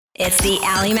It's the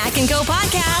Ali Mac and Co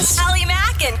podcast. Ali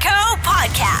Mac and Co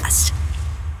podcast.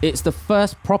 It's the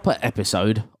first proper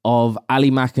episode of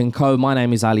Ali Mac and Co. My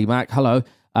name is Ali Mac. Hello.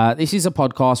 This is a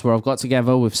podcast where I've got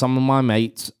together with some of my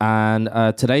mates, and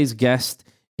today's guest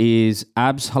is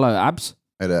Abs. Hello, Abs.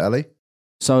 Hey there, Ali.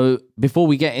 So before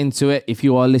we get into it, if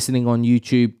you are listening on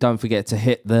YouTube, don't forget to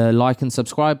hit the like and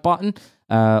subscribe button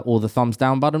or the thumbs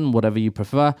down button, whatever you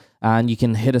prefer. And you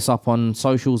can hit us up on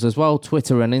socials as well,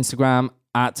 Twitter and Instagram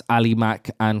at Ali Mac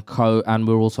and Co. And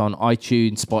we're also on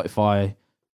iTunes, Spotify,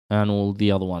 and all the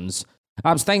other ones.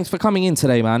 Abs, thanks for coming in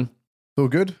today, man. All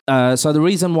good? So the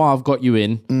reason why I've got you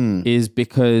in is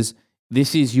because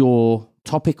this is your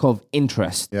topic of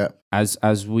interest, Yeah.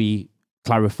 as we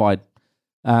clarified.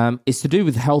 It's to do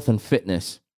with health and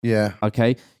fitness. Yeah.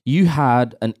 Okay. You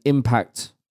had an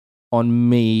impact on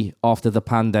me after the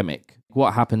pandemic.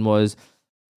 What happened was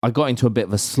I got into a bit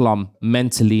of a slump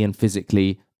mentally and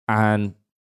physically, and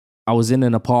I was in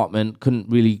an apartment, couldn't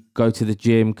really go to the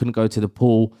gym, couldn't go to the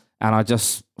pool, and I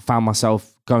just found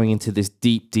myself going into this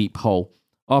deep, deep hole.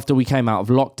 After we came out of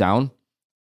lockdown,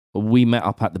 we met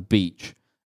up at the beach.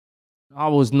 I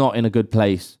was not in a good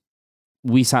place.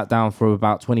 We sat down for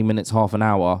about 20 minutes, half an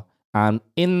hour. And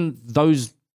in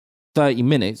those 30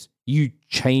 minutes, you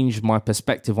changed my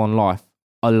perspective on life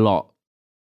a lot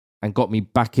and got me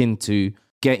back into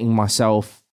getting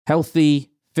myself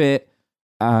healthy, fit.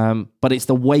 But it's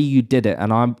the way you did it.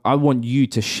 And I want you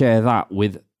to share that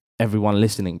with everyone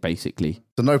listening, basically.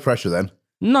 So no pressure then?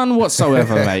 None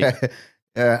whatsoever, mate.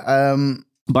 Yeah.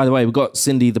 By the way, we've got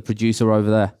Cindy, the producer, over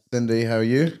there. Cindy, how are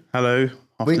you? Hello.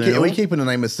 Are we keeping the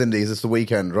name of Cindy? Is this the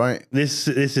weekend, right? This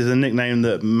is a nickname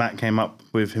that Matt came up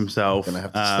with himself, Gonna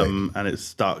have to stick. and it's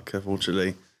stuck,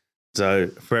 unfortunately. So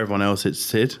for everyone else, it's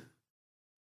Sid.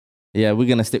 Yeah, we're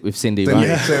going to stick with Cindy, Cindy.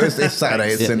 right? So it's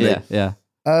Saturday, it's Cindy. Yeah.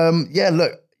 Yeah,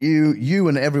 look, you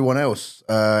and everyone else,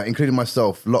 including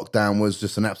myself, lockdown was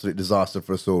just an absolute disaster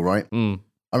for us all, right? I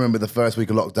remember the first week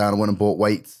of lockdown, I went and bought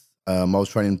weights. I was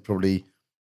training probably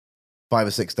 5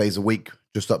 or 6 days a week,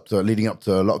 just leading up to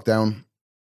lockdown.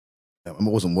 I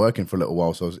wasn't working for a little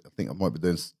while, so I think I might be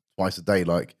doing twice a day,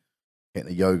 like hitting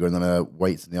the yoga and then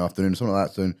weights in the afternoon, something like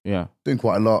that. So Yeah. doing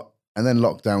quite a lot. And then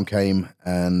lockdown came,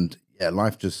 and yeah,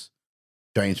 life just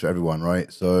changed for everyone,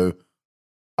 right? So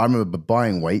I remember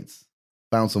buying weights,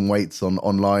 found some weights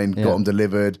online, got them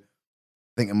delivered.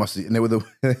 I think it must have, and they were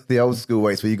the old school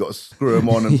weights where you got to screw them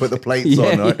on and put the plates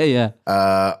on, right? Yeah.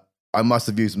 I must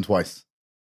have used them twice.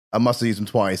 And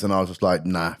I was just like,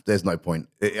 nah, there's no point.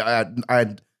 I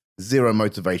had zero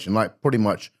motivation. Like pretty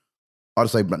much, I'd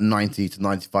say about 90 to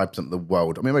 95% of the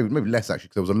world. I mean, maybe less actually,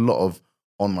 because there was a lot of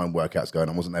online workouts going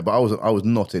on, wasn't there? But I was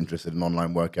not interested in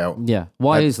online workout. Yeah.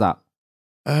 Why is that?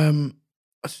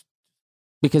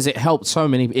 Because it helped so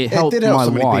many. It helped did help my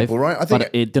so many wife, people, right? I think but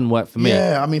it didn't work for me.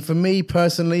 Yeah, I mean, for me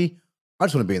personally, I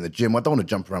just want to be in the gym. I don't want to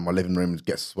jump around my living room and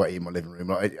get sweaty in my living room.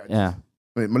 Like, Yeah.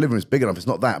 I mean, my living room is big enough. It's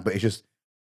not that, but it's just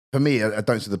for me. I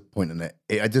don't see the point in it.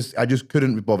 I just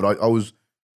couldn't be bothered. I was.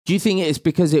 Do you think it's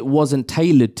because it wasn't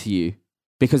tailored to you?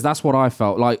 Because that's what I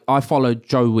felt. Like I followed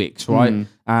Joe Wicks, right?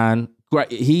 And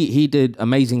great, he did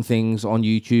amazing things on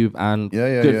YouTube, and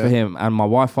good for him. And my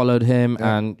wife followed him,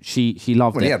 and she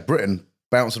loved Well, it. he had Britain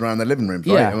bouncing around their living rooms,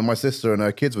 right? Yeah. And my sister and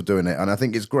her kids were doing it, and I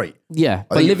think it's great. Yeah,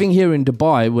 but living here in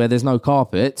Dubai where there's no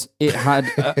carpet, it had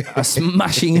a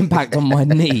smashing impact on my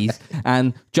knees.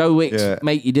 And Joe Wicks,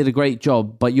 mate, you did a great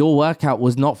job, but your workout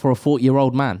was not for a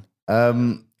 40-year-old man.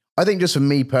 I think just for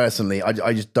me personally,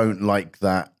 I just don't like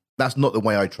that. That's not the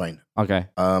way I train. Okay.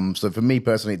 So for me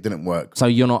personally, it didn't work. So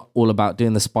you're not all about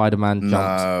doing the Spider-Man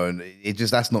jumps? No,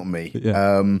 that's not me.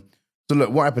 Yeah. So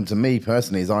look, what happened to me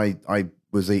personally is I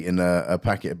was eating a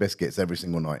packet of biscuits every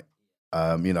single night.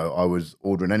 I was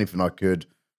ordering anything I could.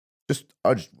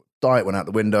 Diet went out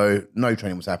the window. No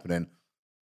training was happening.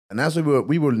 And as we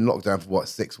were in lockdown for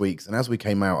 6 weeks. And as we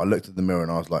came out, I looked at the mirror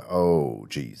and I was like, oh,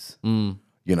 geez.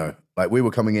 Like we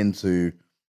were coming into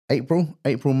April,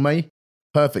 May,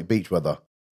 perfect beach weather,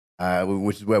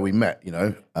 which is where we met,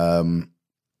 and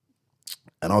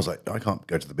I was like, I can't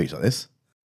go to the beach like this.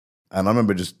 And I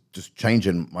remember just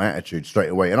changing my attitude straight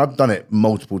away. And I've done it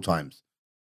multiple times.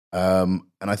 And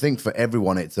I think for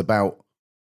everyone, it's about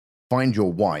find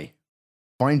your why.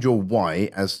 Find your why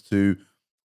as to,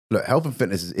 look, health and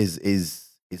fitness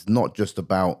is not just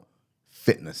about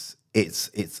fitness.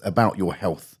 It's about your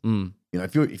health.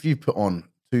 If you put on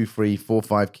 2, 3, 4,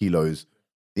 5 kilos,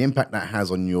 the impact that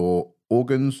has on your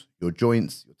organs, your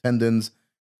joints, your tendons,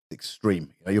 is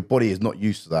extreme. Your body is not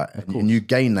used to that, and you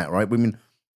gain that, right?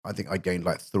 I think I gained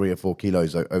like 3 or 4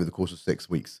 kilos over the course of 6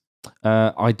 weeks.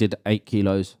 I did 8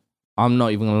 kilos. I'm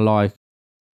not even gonna lie.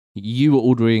 You were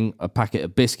ordering a packet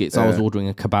of biscuits. I was ordering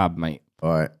a kebab, mate.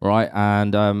 All right. Right.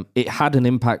 And it had an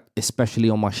impact, especially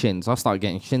on my shins. I started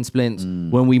getting shin splints.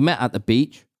 When we met at the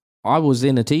beach, I was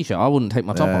in a t-shirt. I wouldn't take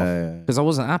my top off because I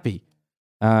wasn't happy.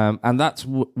 And that's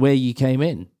where you came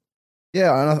in.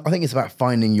 Yeah, and I think it's about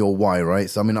finding your why, right?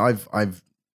 So I mean, I've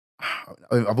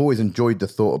always enjoyed the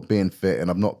thought of being fit, and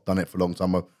I've not done it for a long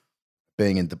time.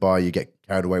 Being in Dubai, you get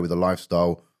carried away with the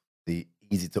lifestyle, the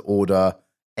easy to order.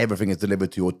 Everything is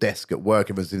delivered to your desk at work.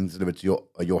 Everything's delivered to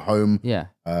your home. Yeah.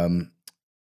 And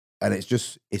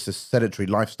it's a sedentary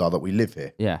lifestyle that we live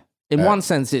here. Yeah. In one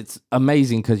sense, it's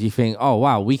amazing because you think, oh,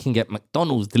 wow, we can get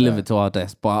McDonald's delivered to our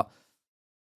desk. But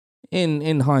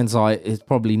in hindsight, it's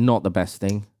probably not the best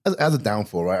thing. As a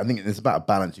downfall, right? I think it's about a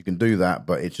balance. You can do that,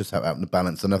 but it's just having the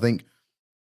balance. And I think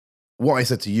what I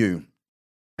said to you,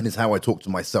 and it's how I talk to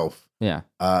myself. Yeah.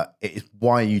 It's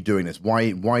why are you doing this?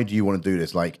 Why do you want to do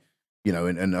this? Like, you know,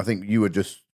 and I think you were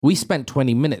just... We spent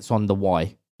 20 minutes on the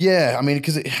why. Yeah, I mean,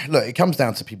 because it comes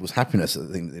down to people's happiness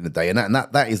at the end of the day, and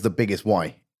that is the biggest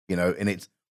why, you know, and it's,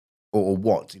 or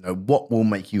what, you know, what will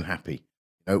make you happy?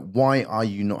 You know, why are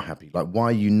you not happy? Like, why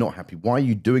are you not happy? Why are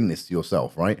you doing this to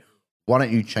yourself, right? Why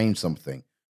don't you change something?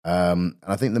 And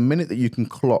I think the minute that you can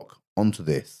clock onto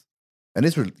this, and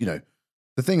this, you know,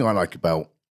 the thing I like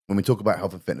about when we talk about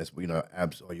health and fitness, you know,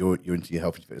 abs, or you're into your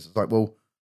health and fitness, it's like, well,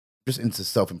 just into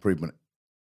self-improvement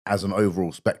as an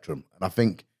overall spectrum. And I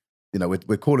think, you know,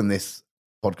 we're calling this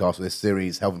podcast or this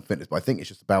series health and fitness, but I think it's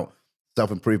just about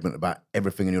self-improvement, about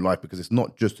everything in your life, because it's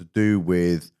not just to do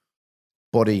with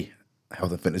body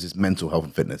health and fitness, it's mental health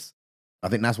and fitness. I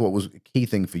think that's what was a key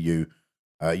thing for you.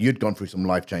 You'd gone through some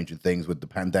life-changing things with the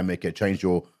pandemic. It changed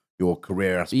your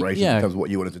career aspirations in terms of what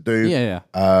you wanted to do.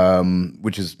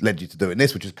 Which has led you to doing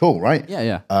this, which is cool, right?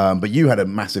 But you had a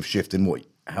massive shift in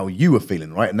how you were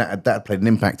feeling, right? And that played an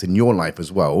impact in your life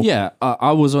as well. Yeah,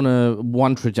 I was on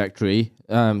one trajectory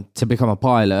to become a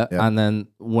pilot, and then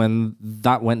when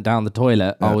that went down the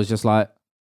toilet, I was just like,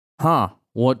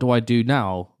 what do I do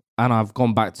now? And I've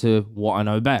gone back to what I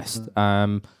know best.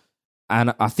 And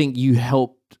I think you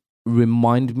helped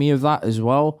remind me of that as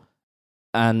well.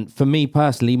 And for me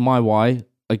personally, my why,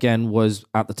 again, was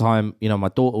at the time, you know, my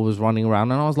daughter was running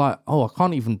around and I was like, oh, I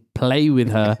can't even play with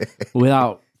her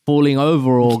without falling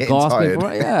over or gasping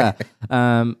for it.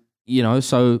 Yeah. You know,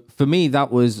 so for me,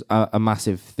 that was a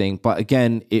massive thing. But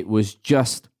again, it was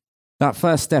just that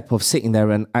first step of sitting there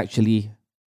and actually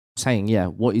saying, yeah,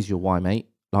 what is your why, mate?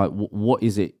 Like, what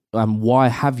is it? And why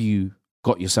have you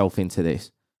got yourself into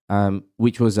this?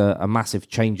 Which was a massive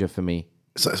changer for me.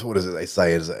 So what is it they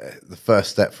say is the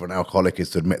first step for an alcoholic is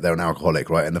to admit they're an alcoholic,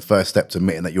 right? And the first step to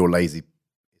admitting that you're lazy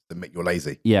is to admit you're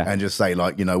lazy. Yeah. And just say,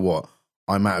 like, you know what,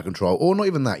 I'm out of control. Or not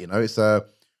even that, you know, it's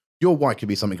your why could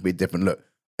be something could be different. Look,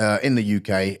 in the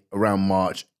UK around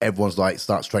March, everyone's like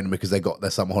starts training because they got their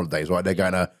summer holidays, right? They're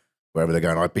going to wherever they're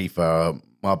going, Ibiza,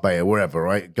 Marbella, wherever,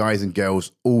 right? Guys and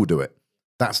girls all do it.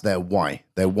 That's their why.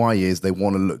 Their why is they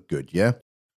want to look good, yeah?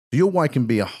 So your why can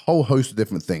be a whole host of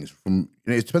different things. From,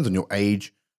 you know, it depends on your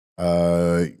age,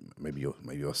 maybe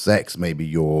your sex, maybe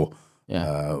your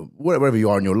wherever you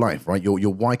are in your life, right?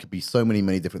 Your why could be so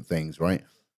many different things, right?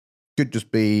 Could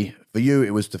just be, for you,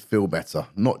 it was to feel better,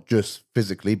 not just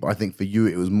physically, but I think for you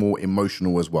it was more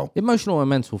emotional as well. Emotional and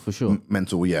mental, for sure.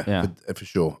 Mental, yeah. For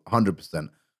sure, 100%. And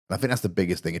I think that's the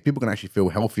biggest thing. If people can actually feel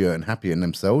healthier and happier in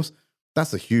themselves,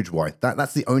 that's a huge why.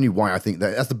 That's the only why I think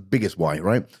that's the biggest why,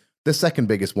 right? The second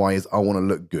biggest why is I want to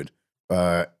look good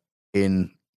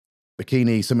in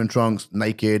bikini, swimming trunks,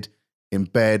 naked, in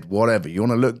bed, whatever. You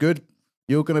want to look good,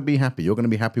 you're going to be happy. You're going to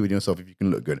be happy with yourself if you can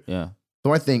look good. Yeah.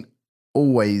 So I think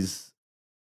always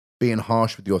being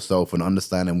harsh with yourself and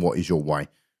understanding what is your why.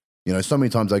 You know, so many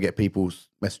times I get people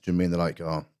messaging me and they're like,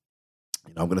 oh,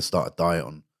 you know, I'm going to start a diet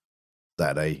on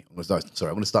Saturday. I'm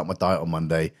going to start my diet on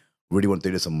Monday. Really want to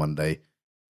do this on Monday.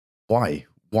 Why?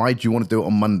 Why do you want to do it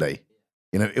on Monday?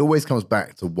 You know, it always comes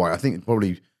back to why. I think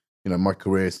probably, you know, my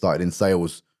career started in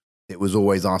sales. It was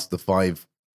always asked the 5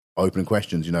 open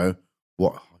questions, you know,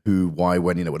 what, who, why,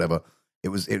 when, you know, whatever.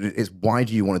 It's why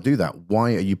do you want to do that?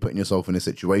 Why are you putting yourself in a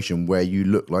situation where you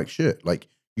look like shit? Like,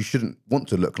 you shouldn't want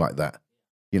to look like that,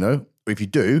 you know? If you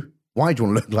do, why do you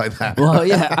want to look like that? Well,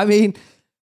 yeah, I mean,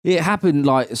 it happened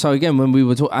like, so again, when we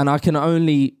were talking, and I can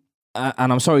only,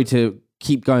 and I'm sorry to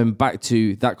keep going back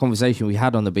to that conversation we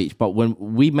had on the beach, but when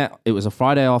we met, it was a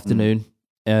Friday afternoon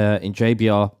in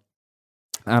JBR,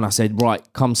 and I said, right,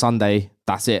 come Sunday,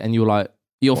 that's it. And you were like,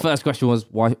 your first question was,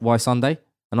 why Sunday?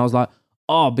 And I was like,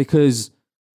 oh, because,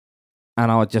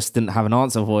 and I just didn't have an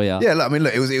answer for you. Yeah, look, I mean,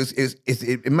 look,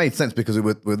 it made sense because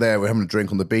we were there, we were having a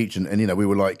drink on the beach, and you know, we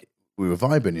were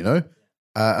vibing, you know.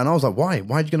 And I was like, why?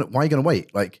 Why are you gonna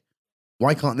wait? Like,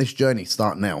 why can't this journey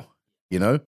start now? You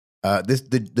know,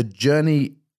 the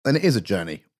journey, and it is a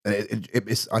journey. And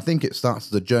it's I think it starts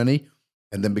as a journey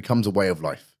and then becomes a way of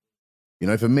life. You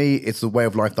know, for me, it's a way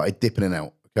of life that I dip in and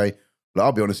out. Okay, but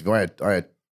I'll be honest with you, I had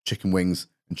chicken wings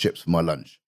and chips for my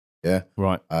lunch. Yeah,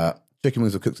 Right. Chicken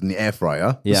wings are cooked in the air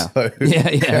fryer. Yeah. So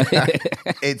Yeah.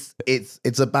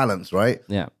 it's a balance, right?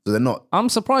 Yeah. So they're not. I'm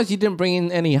surprised you didn't bring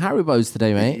in any Haribos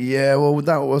today, mate. Yeah, well,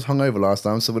 that was hungover last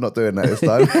time, so we're not doing that this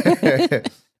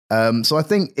time. So I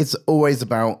think it's always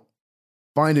about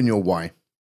finding your why.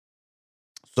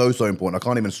 So important. I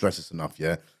can't even stress this enough,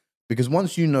 yeah? Because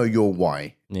once you know your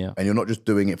why, Yeah. and you're not just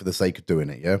doing it for the sake of doing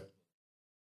it, yeah?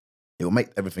 It will make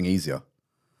everything easier.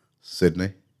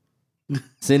 Sydney?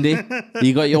 Cindy,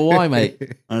 you got your why, mate?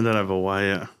 I don't have a why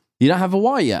yet. You don't have a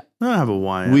why yet? I don't have a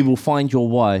why yet. We will find your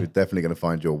We're why. definitely going to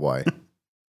find your why.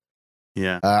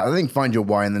 Yeah. I think find your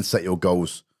why and then set your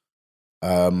goals.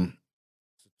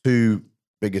 Two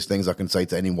biggest things I can say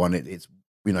to anyone. It's,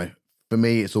 you know, for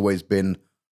me, it's always been,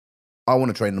 I want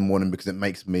to train in the morning because it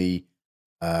makes me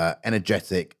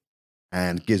energetic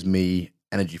and gives me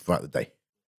energy throughout the day.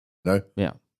 You know?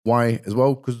 Yeah. Why as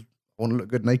well? Because I want to look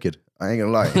good naked. I ain't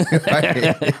gonna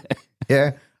lie.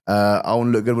 Yeah. I want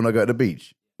to look good when I go to the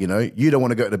beach. You know, you don't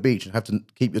want to go to the beach and have to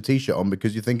keep your t-shirt on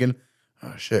because you're thinking,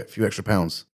 oh shit, a few extra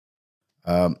pounds.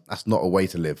 That's not a way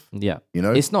to live. Yeah. You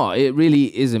know, It's not. It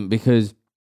really isn't, because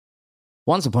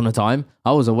once upon a time,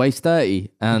 I was a waist 30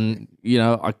 and, you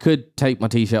know, I could take my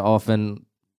t-shirt off and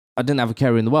I didn't have a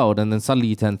care in the world. And then suddenly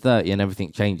you turn 30 and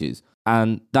everything changes.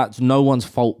 And that's no one's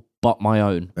fault but my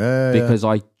own, because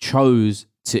I chose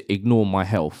to ignore my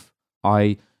health.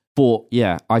 I thought,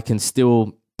 yeah, I can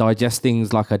still digest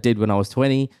things like I did when I was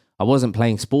 20. I wasn't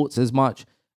playing sports as much.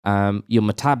 Your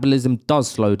metabolism does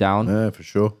slow down. Yeah, for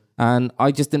sure. And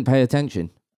I just didn't pay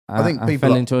attention. I think I people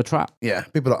fell are- into a trap. Yeah,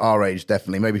 people at our age,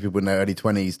 definitely. Maybe people in their early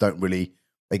 20s don't really,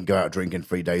 they can go out drinking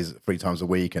 3 times a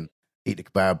week and eat the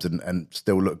kebabs and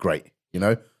still look great, you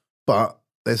know? But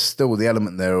there's still the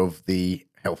element there of the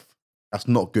health. That's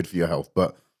not good for your health,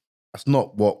 but that's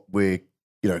not what we're,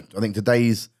 you know, I think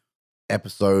today's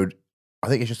episode, I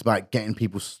think it's just about getting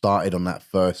people started on that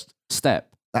first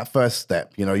Step.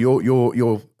 step. You know,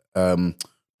 your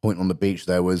point on the beach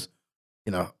there was,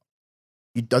 you know,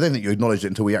 I don't think you acknowledged it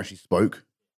until we actually spoke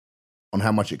on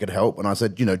how much it could help. And I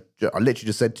said, you know, I literally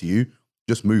just said to you,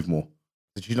 just move more.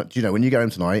 I said, you know, when you go home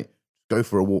tonight, go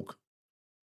for a walk.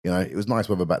 You know, it was nice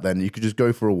weather back then. You could just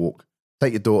go for a walk.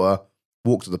 Take your daughter,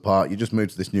 walk to the park. You just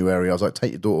moved to this new area. I was like,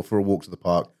 take your daughter for a walk to the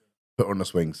park, put her on the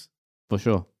swings. For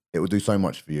sure. It would do so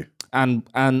much for you. And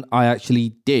I actually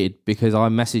did, because I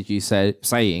messaged you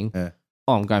saying, Yeah.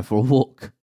 oh, I'm going for a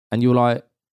walk. And you were like,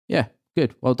 yeah,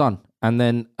 good, well done. And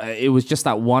then it was just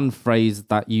that one phrase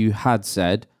that you had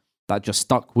said that just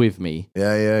stuck with me,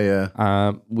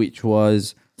 Yeah. which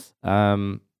was,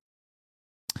 I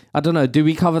don't know, do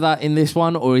we cover that in this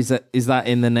one, or is that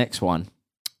in the next one?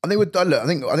 I think look, I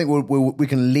think we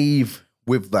can leave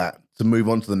with that to move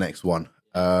on to the next one.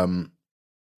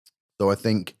 So I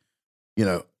think, you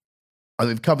know,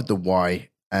 we've covered the why,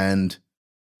 and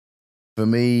for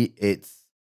me, it's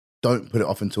don't put it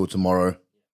off until tomorrow.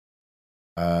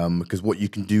 Because what you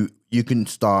can do, you can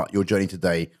start your journey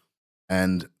today.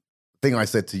 And the thing I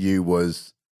said to you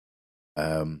was,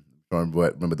 I'm trying to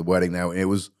remember the wording now. It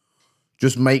was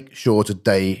just make sure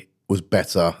today was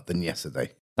better than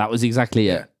yesterday. That was exactly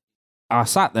it. I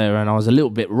sat there and I was a little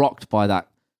bit rocked by that.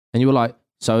 And you were like,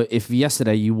 so if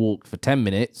yesterday you walked for 10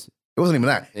 minutes. It wasn't even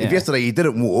that. Yeah. If yesterday you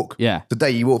didn't walk, Yeah.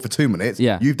 today you walked for 2 minutes,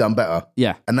 Yeah. you've done better.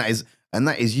 Yeah. And that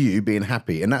is you being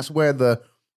happy. And that's where the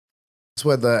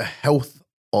health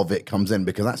of it comes in,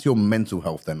 because that's your mental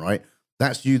health then, right?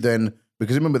 That's you then,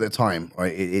 because remember the time,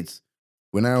 right?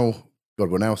 We're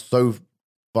now so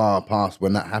far past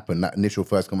when that happened, that initial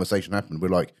first conversation happened. We're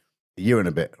like a year and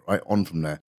a bit, right? On from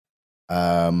there.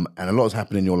 And a lot has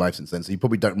happened in your life since then. So you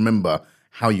probably don't remember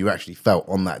how you actually felt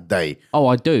on that day. Oh,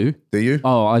 I do. Do you?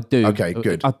 Oh, I do. Okay,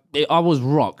 good. I was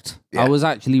rocked. Yeah. I was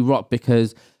actually rocked,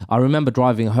 because I remember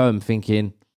driving home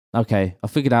thinking, okay, I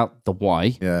figured out the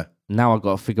why. Yeah. Now I've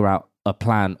got to figure out a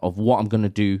plan of what I'm going to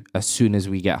do as soon as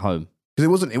we get home.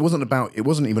 Because it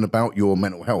wasn't even about your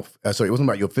mental health. Sorry, it wasn't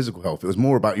about your physical health. It was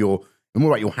more about your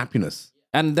happiness.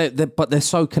 And but they're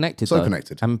so connected. So though.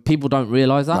 connected. And people don't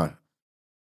realize that. No.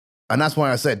 And that's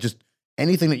why I said just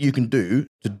anything that you can do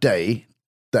today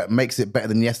that makes it better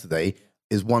than yesterday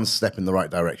is one step in the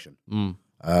right direction.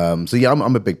 So yeah,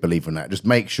 I'm a big believer in that. Just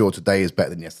make sure today is better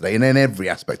than yesterday, and in every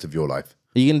aspect of your life.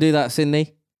 Are you going to do that,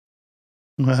 Sydney?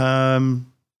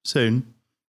 Soon.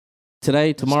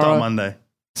 Today, Start tomorrow? Monday.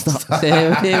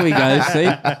 Here we go. See,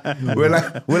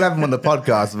 We'll have him on the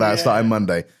podcast about starting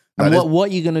Monday. No, and what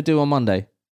are you going to do on Monday?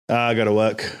 I got to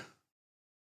work.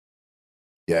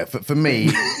 Yeah, for me,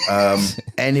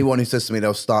 anyone who says to me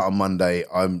they'll start on Monday,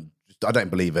 I don't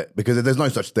believe it, because there's no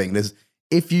such thing.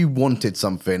 If you wanted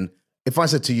something, if I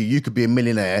said to you, you could be a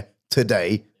millionaire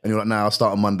today, and you're like, no, I'll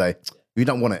start on Monday. You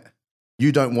don't want it.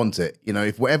 You don't want it. You know,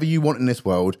 if whatever you want in this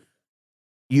world,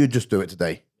 you just do it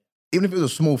today. Even if it was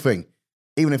a small thing,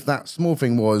 even if that small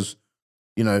thing was,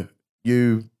 you know,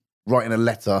 you writing a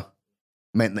letter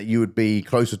meant that you would be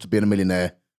closer to being a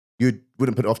millionaire, you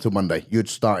wouldn't put it off till Monday. You'd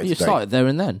start it You today. start it there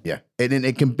and then. Yeah.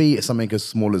 It can be something as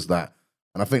small as that.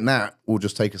 And I think that will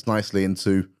just take us nicely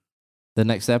into The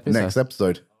next episode. next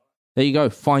episode. There you go.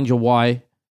 Find your why.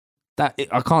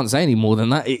 I can't say any more than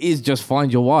that. It is just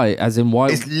find your why, as in why.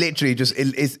 It's literally just,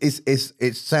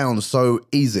 it sounds so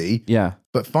easy, Yeah.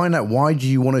 but find out, why do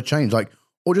you want to change? Like,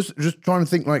 or just trying to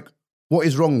think, like, what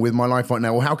is wrong with my life right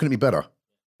now? Or how can it be better?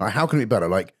 Like, how can it be better?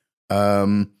 Like,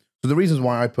 so the reasons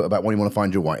why I put about when you want to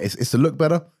find your why, it's to look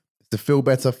better, it's to feel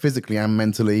better physically and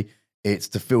mentally, it's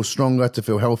to feel stronger, to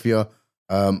feel healthier.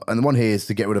 And the one here is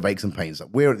to get rid of aches and pains.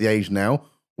 We're at the age now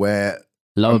where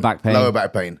Lower back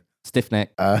pain. Stiff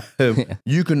neck.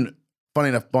 You can, funny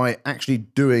enough, by actually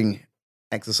doing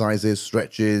exercises,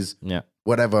 stretches, Yeah.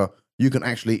 whatever, you can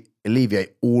actually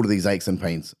alleviate all of these aches and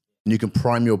pains. And you can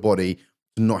prime your body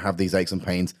to not have these aches and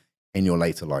pains in your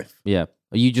later life. Yeah.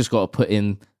 You just got to put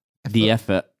in the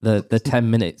effort, the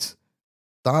 10 minutes.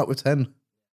 Start with 10.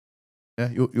 Yeah,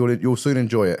 you'll soon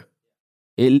enjoy it.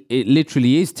 It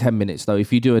literally is 10 minutes, though.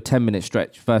 If you do a 10-minute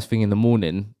stretch first thing in the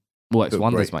morning, works Feel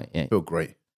wonders, great. mate. Yeah. Feel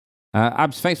great.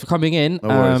 Abs, thanks for coming in. No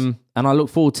worries. And I look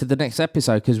forward to the next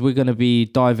episode, because we're going to be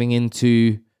diving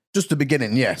into Just the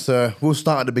beginning, yes. We'll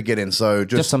start at the beginning. So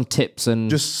just some tips and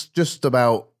just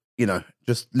about,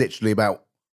 just literally about,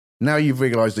 now you've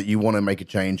realized that you want to make a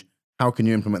change. How can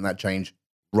you implement that change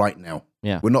right now?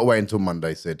 Yeah. We're not waiting until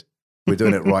Monday, Sid. We're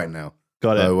doing it right now.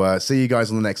 Got it. So see you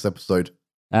guys on the next episode.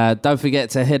 don't forget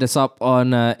to hit us up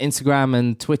on Instagram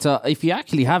and Twitter. If you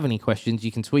actually have any questions,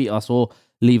 you can tweet us or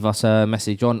leave us a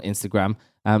message on Instagram.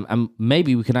 And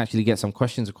maybe we can actually get some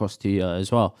questions across to you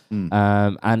as well.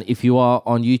 And if you are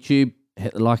on YouTube,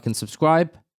 hit the like and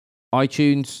subscribe.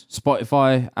 iTunes,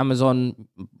 Spotify, Amazon,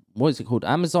 what is it called?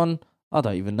 Amazon? I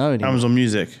don't even know anymore. Amazon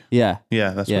Music. Yeah.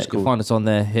 Yeah, that's Yeah, what's you'll cool. find us on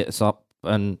there. Hit us up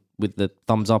and with the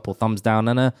thumbs up or thumbs down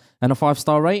and a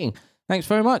 5-star rating. Thanks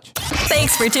very much.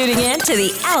 Thanks for tuning in to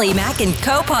the Ali Mack &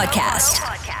 Co.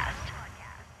 podcast.